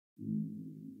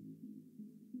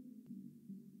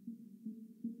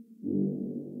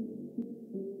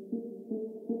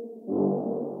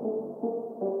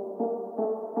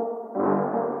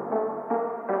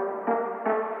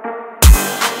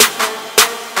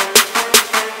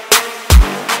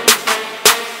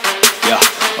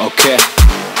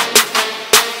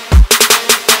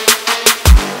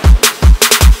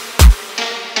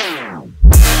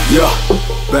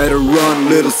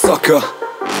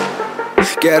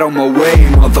Get on my way,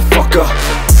 motherfucker.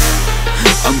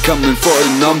 I'm coming for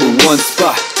the #1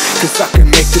 spot, cause I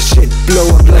can make this shit blow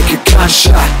up like a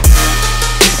gunshot.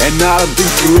 And I don't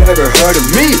think you ever heard of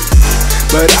me,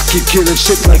 but I keep killing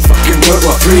shit like fucking World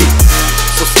War III.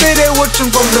 So stay there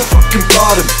watching from the fucking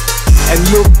bottom, and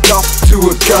look up to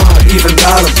a god, even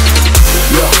Adam.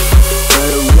 Yo,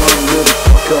 better run, little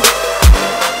fucker.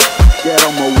 Get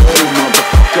on my way,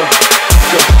 motherfucker.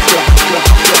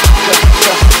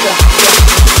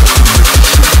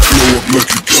 Blow up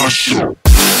like a gunshot.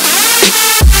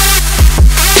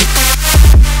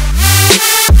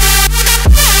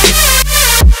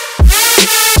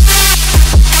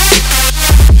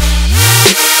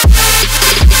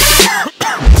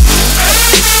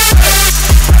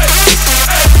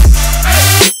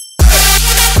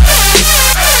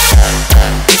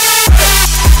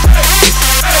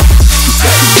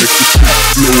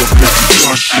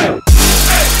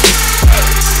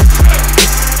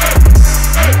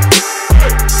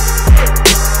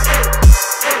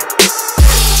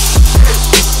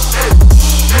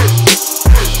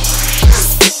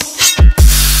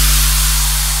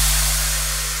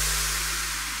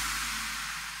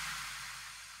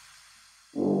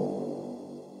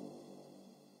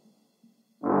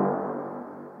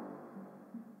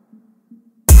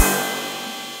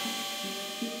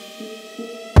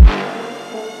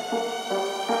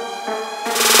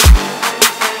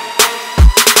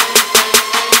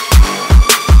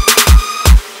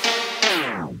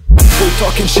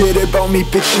 Talking shit about me,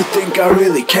 bitch, you think I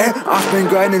really care? I've been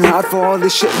grinding hard for all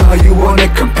this shit, now you wanna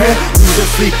compare? Lose or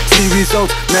sleep, see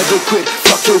results, never quit,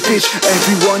 fuck your bitch.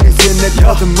 Everyone is in it,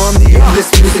 all the money in this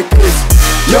music biz.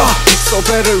 Yo, so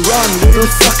better run, little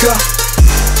sucker.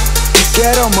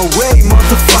 Get on my way,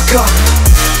 motherfucker.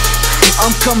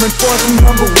 I'm coming for the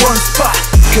 #1 spot,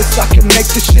 cause I can make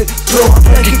this shit blow up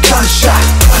like a gunshot.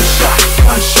 Gunshot,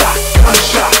 gunshot,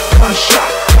 gunshot, gunshot,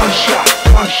 gunshot,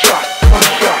 gunshot,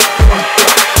 gunshot.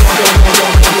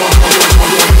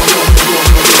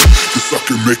 Cause I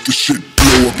can make this shit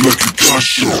blow up like a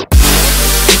gunshot.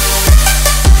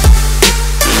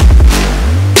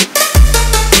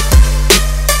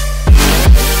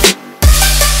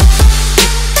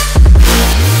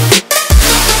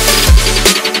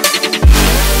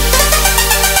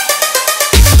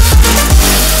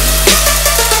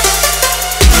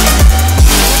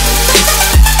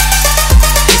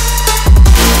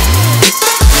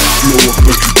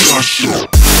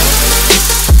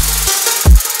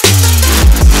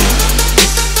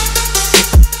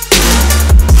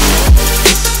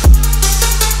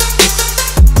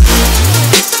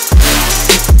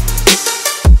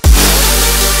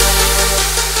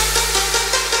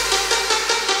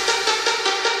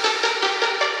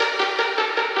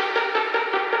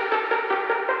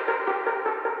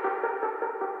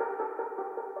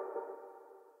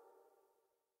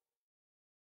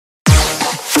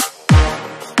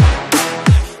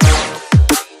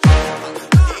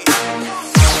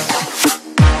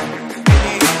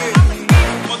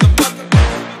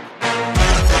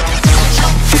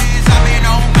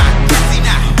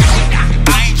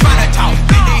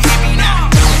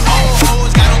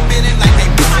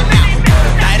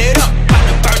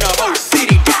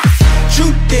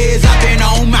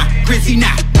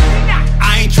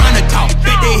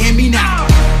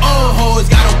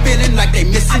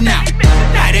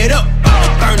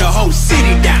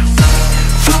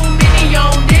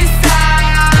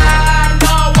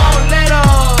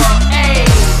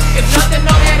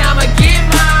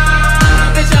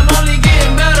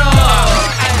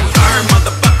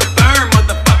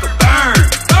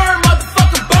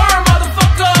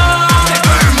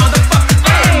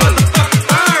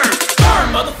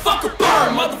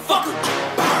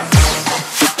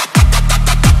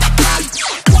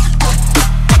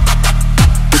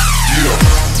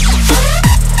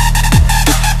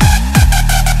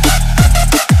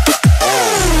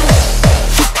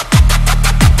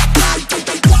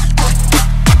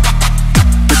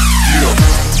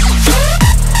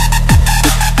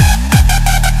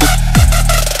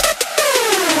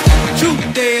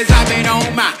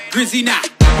 Grizzy now.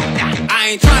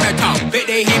 I ain't tryna talk, bet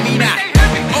they hear me now.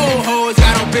 Old hoes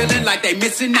got them feeling like they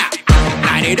missing out.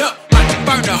 Light it up, like to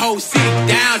burn the whole city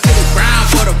down to the ground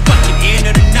for the fucking end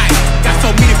of the night. Got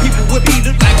so many people with me,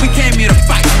 look like we came here to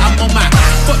fight. I'm on my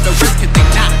fuck the rest cause they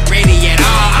not ready at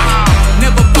all.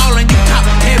 Never falling, you top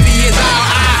heavy as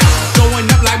all. Going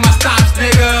up like my stops,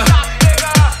 nigga.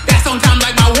 That's on time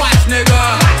like my watch, nigga.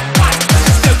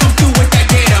 Still come through with that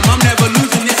get 'em. I'm never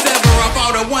losing this ever. Of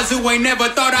all the ones who ain't never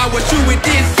thought I was true with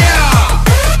this, yeah.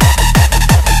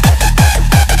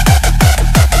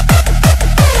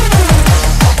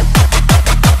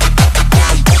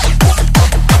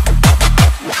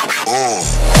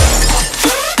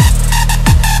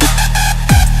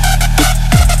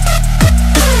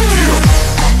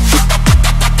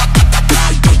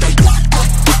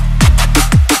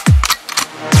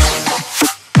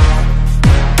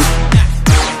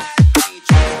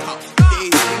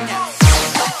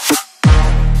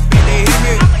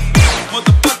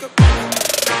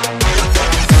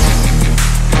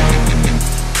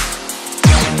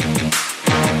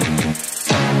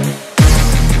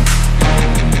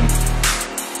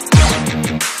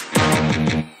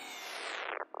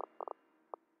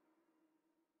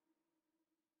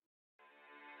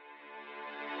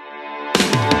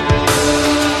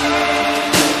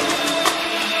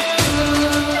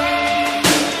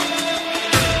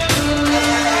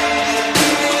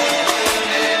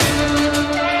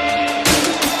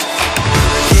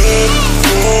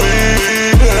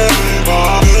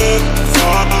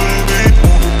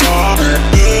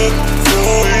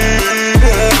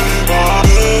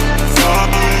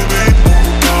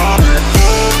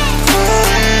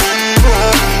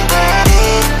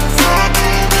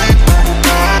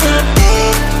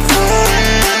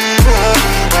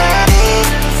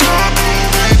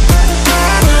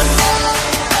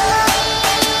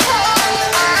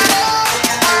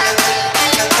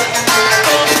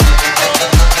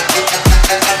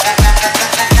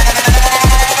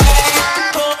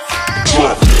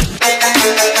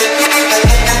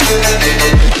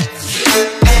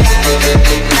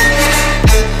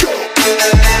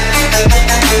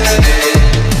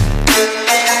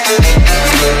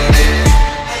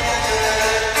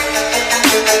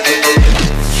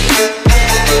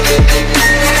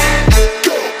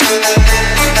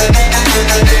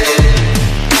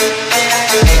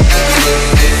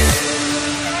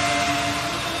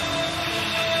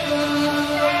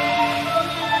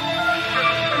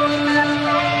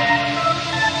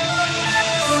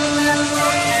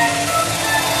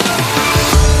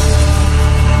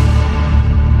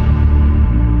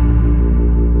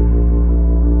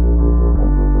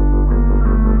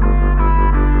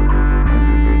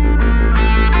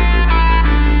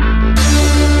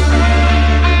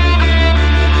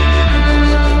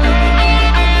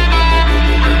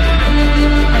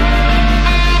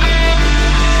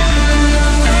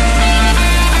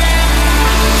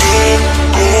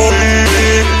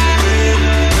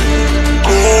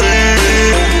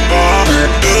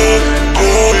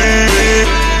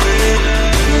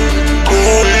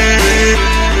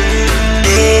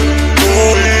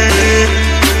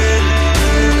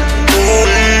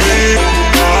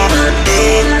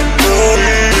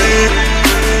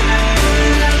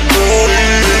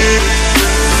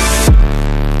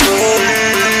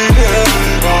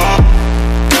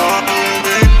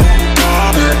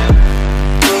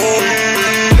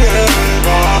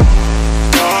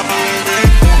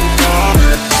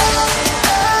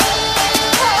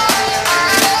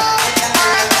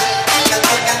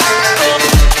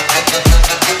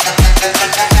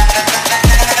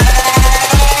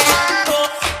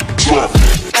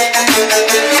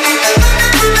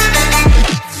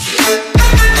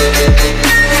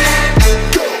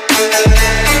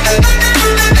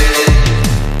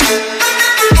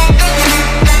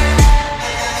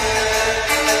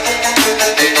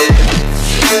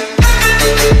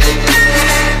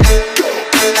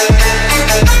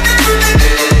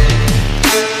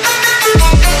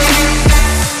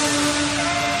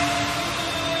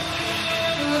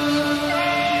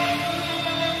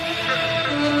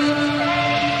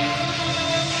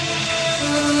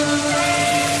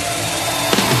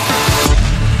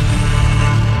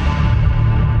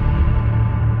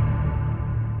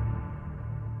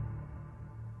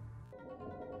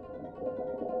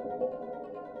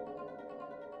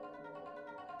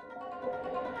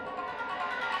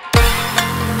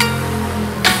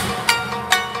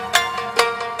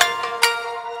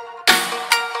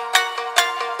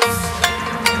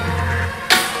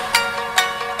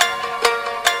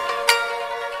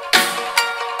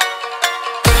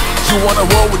 You wanna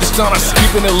roll with the stunners,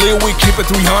 keeping it real, we keep it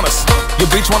 300s. Your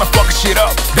bitch wanna fuck shit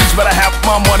up, bitch better have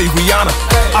my money, Rihanna.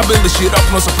 I build this shit up,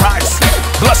 no surprise.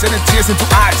 Blood, sweat, and tears into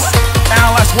eyes.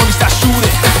 Analyze when we start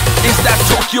shooting. It's that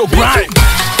Tokyo grind.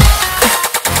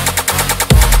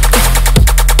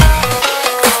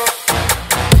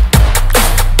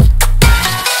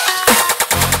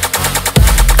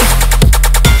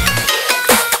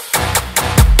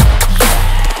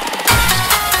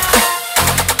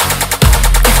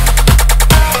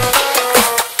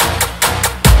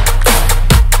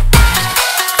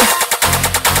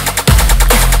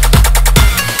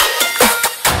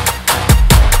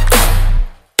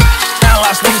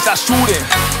 When we start shooting,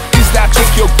 is that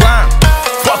Tokyo grind?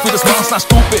 Fuck with us, man, it's not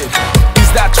stupid. Is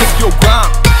that Tokyo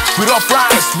grind? We rough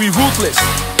riders, we ruthless.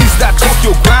 Is that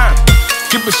Tokyo grind?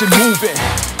 Keep the shit moving.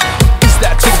 Is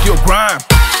that Tokyo grind?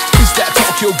 Is that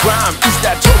Tokyo grind? Is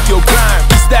that Tokyo grind?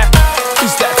 Is that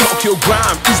Tokyo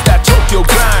grind? Is that Tokyo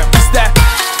grind?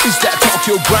 Is that Tokyo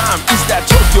grind? Is that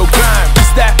Tokyo grind?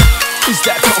 Is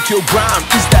that Tokyo grind?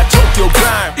 Is that Tokyo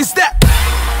grind? Is that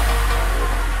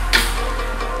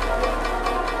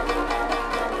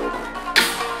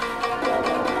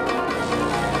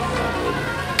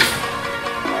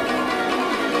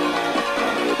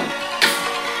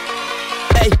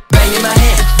in my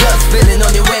hand, dust spilling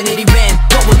on your when it event.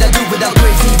 What would I do without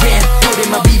crazy band?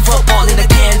 Putting my beef up all in the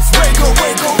cans. Wake up,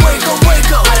 wake up, wake up, wake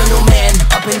up. I don't know, man.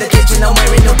 Up in the kitchen, I'm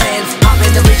wearing no pants. I'm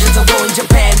in the regions of going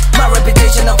Japan. My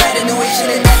reputation of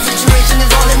attenuation in that situation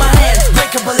is all in my hands.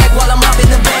 Break up a leg while I'm up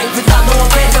in the bank. Without no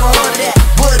offense, never heard of that.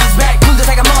 Word is back, cool just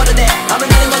like I'm out of that. I'm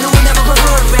an animal who never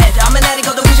prefer a vet. I'm an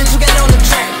addict of the vision to get on the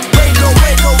track. Wake up,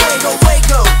 wake up, wake up, wake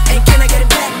up. And can I get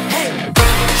it back? Hey.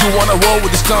 You wanna roll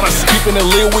with the stunners, keeping it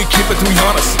real, we keep it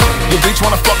 300s. Your bitch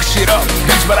wanna fuck shit up,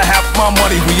 bitch better have my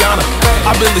money, Rihanna.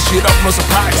 I build this shit up, no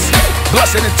surprise. Blood,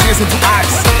 sweat, and tears into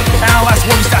eyes. Analyze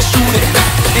when we start shooting.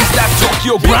 Is that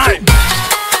Tokyo grind?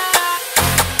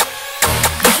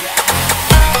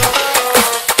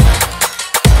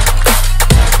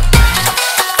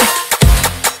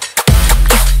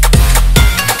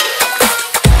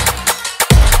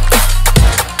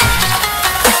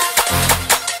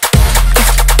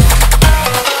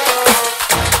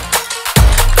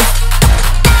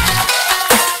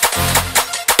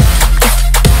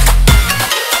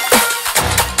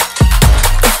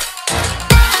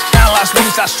 When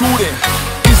we start shooting,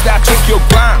 is that Tokyo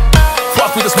grind?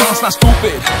 Fuck with us, man, it's not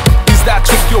stupid. Is that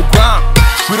Tokyo grind?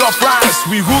 We rough riders,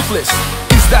 we ruthless.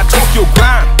 Is that Tokyo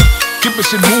grind? Keep the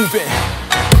shit moving.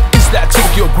 Is that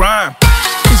Tokyo grind?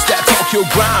 Is that Tokyo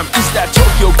grind? Is that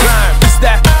Tokyo grind? Is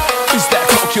that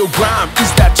Tokyo grind?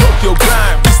 Is that Tokyo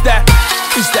grind? Is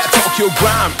that Tokyo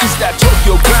grind? Is that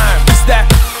Tokyo grind?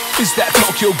 Is that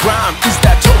Tokyo grind? Is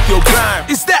that Tokyo grind?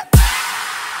 Is that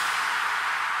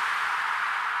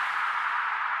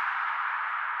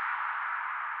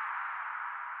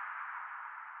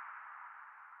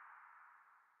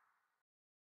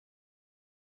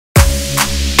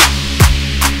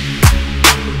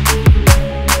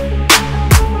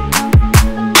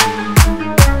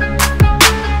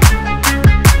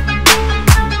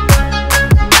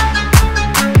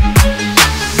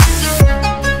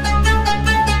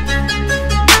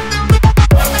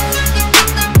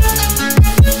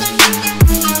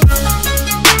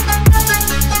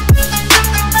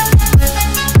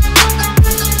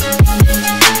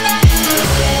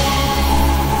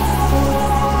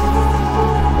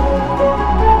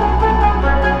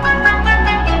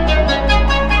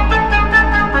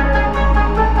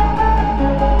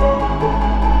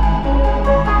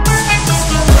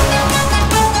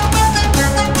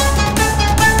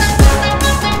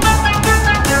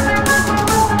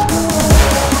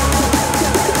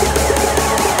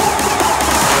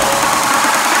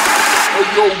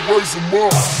raise them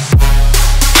up.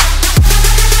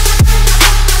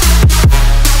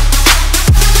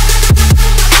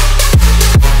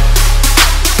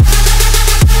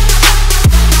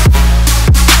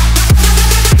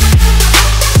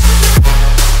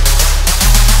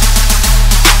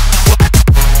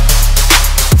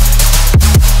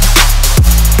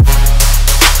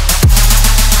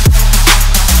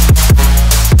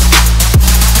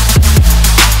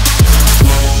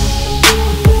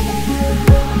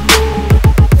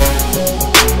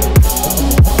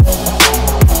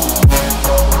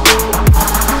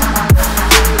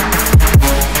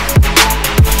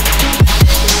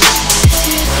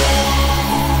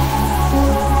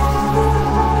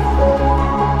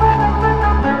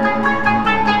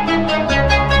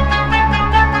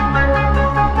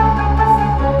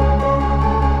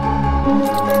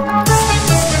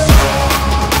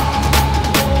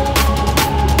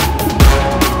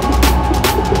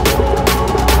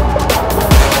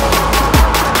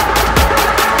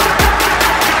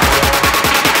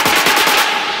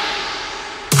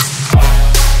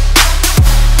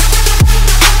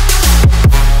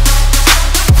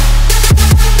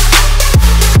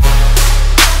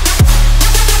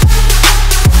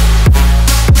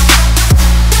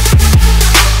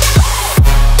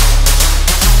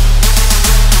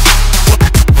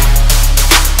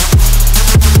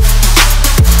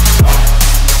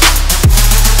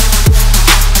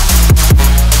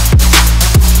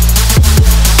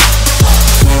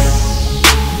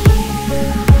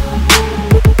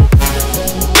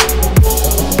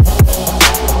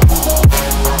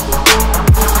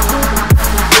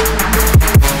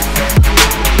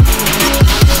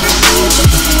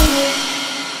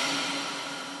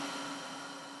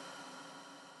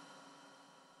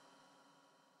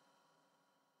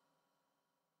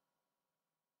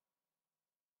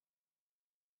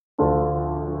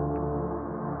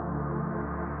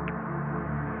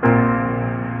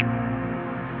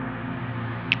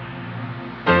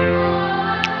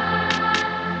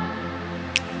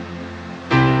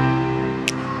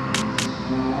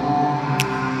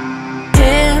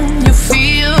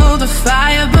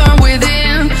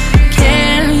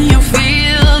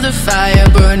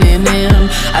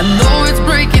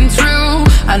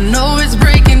 know it's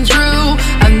breaking through.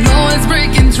 I know it's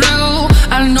breaking through.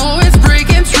 I know it's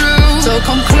breaking through. So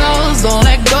come close, don't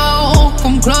let go.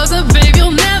 Come closer, babe,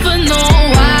 you'll never know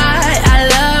why I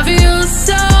love you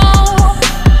so.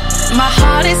 My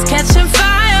heart is catching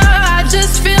fire. I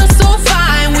just feel so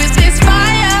fine with this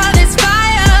fire, this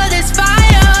fire, this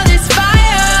fire, this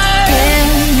fire.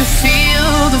 Can you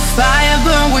feel the fire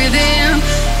burn within?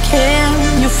 Can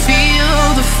you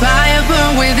feel the fire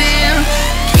burn within?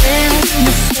 Can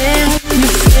you feel, you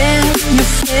feel, you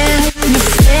feel, you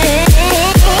feel?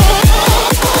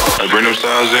 I bring them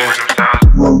sounds in.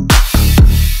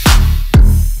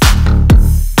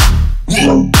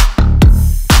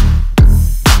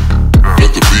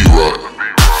 Let the beat rock.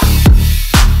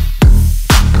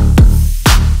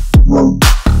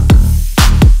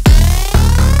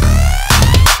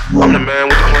 I'm the man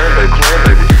with the clan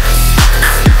baby.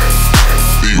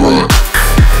 Beat rock.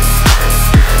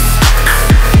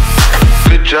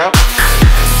 Good job.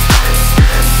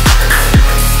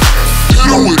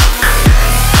 Hit 'em with it.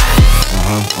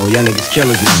 Oh, y'all niggas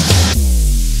killers now.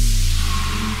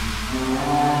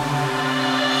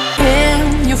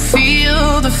 Can you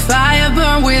feel the fire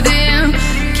burn within?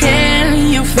 Can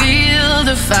you feel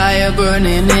the fire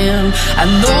burning in? I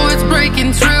know it's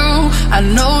breaking through. I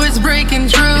know it's breaking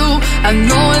through. I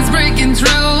know it's breaking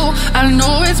through. I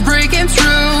know it's breaking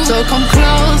through. So come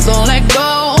close, don't let go.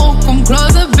 Come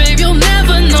closer, babe, you'll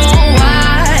never know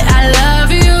why I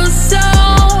love you so.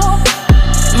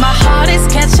 My heart is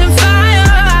catching fire.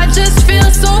 I just feel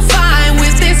so fine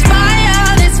with this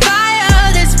fire, this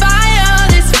fire, this fire,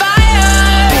 this fire.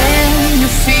 Can you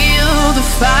feel the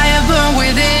fire burn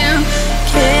within?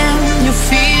 Can you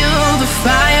feel the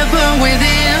fire burn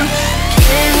within?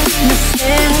 Can you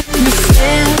feel, you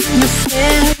feel, you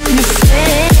feel, you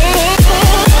feel?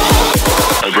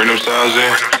 I bring them sounds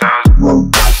in.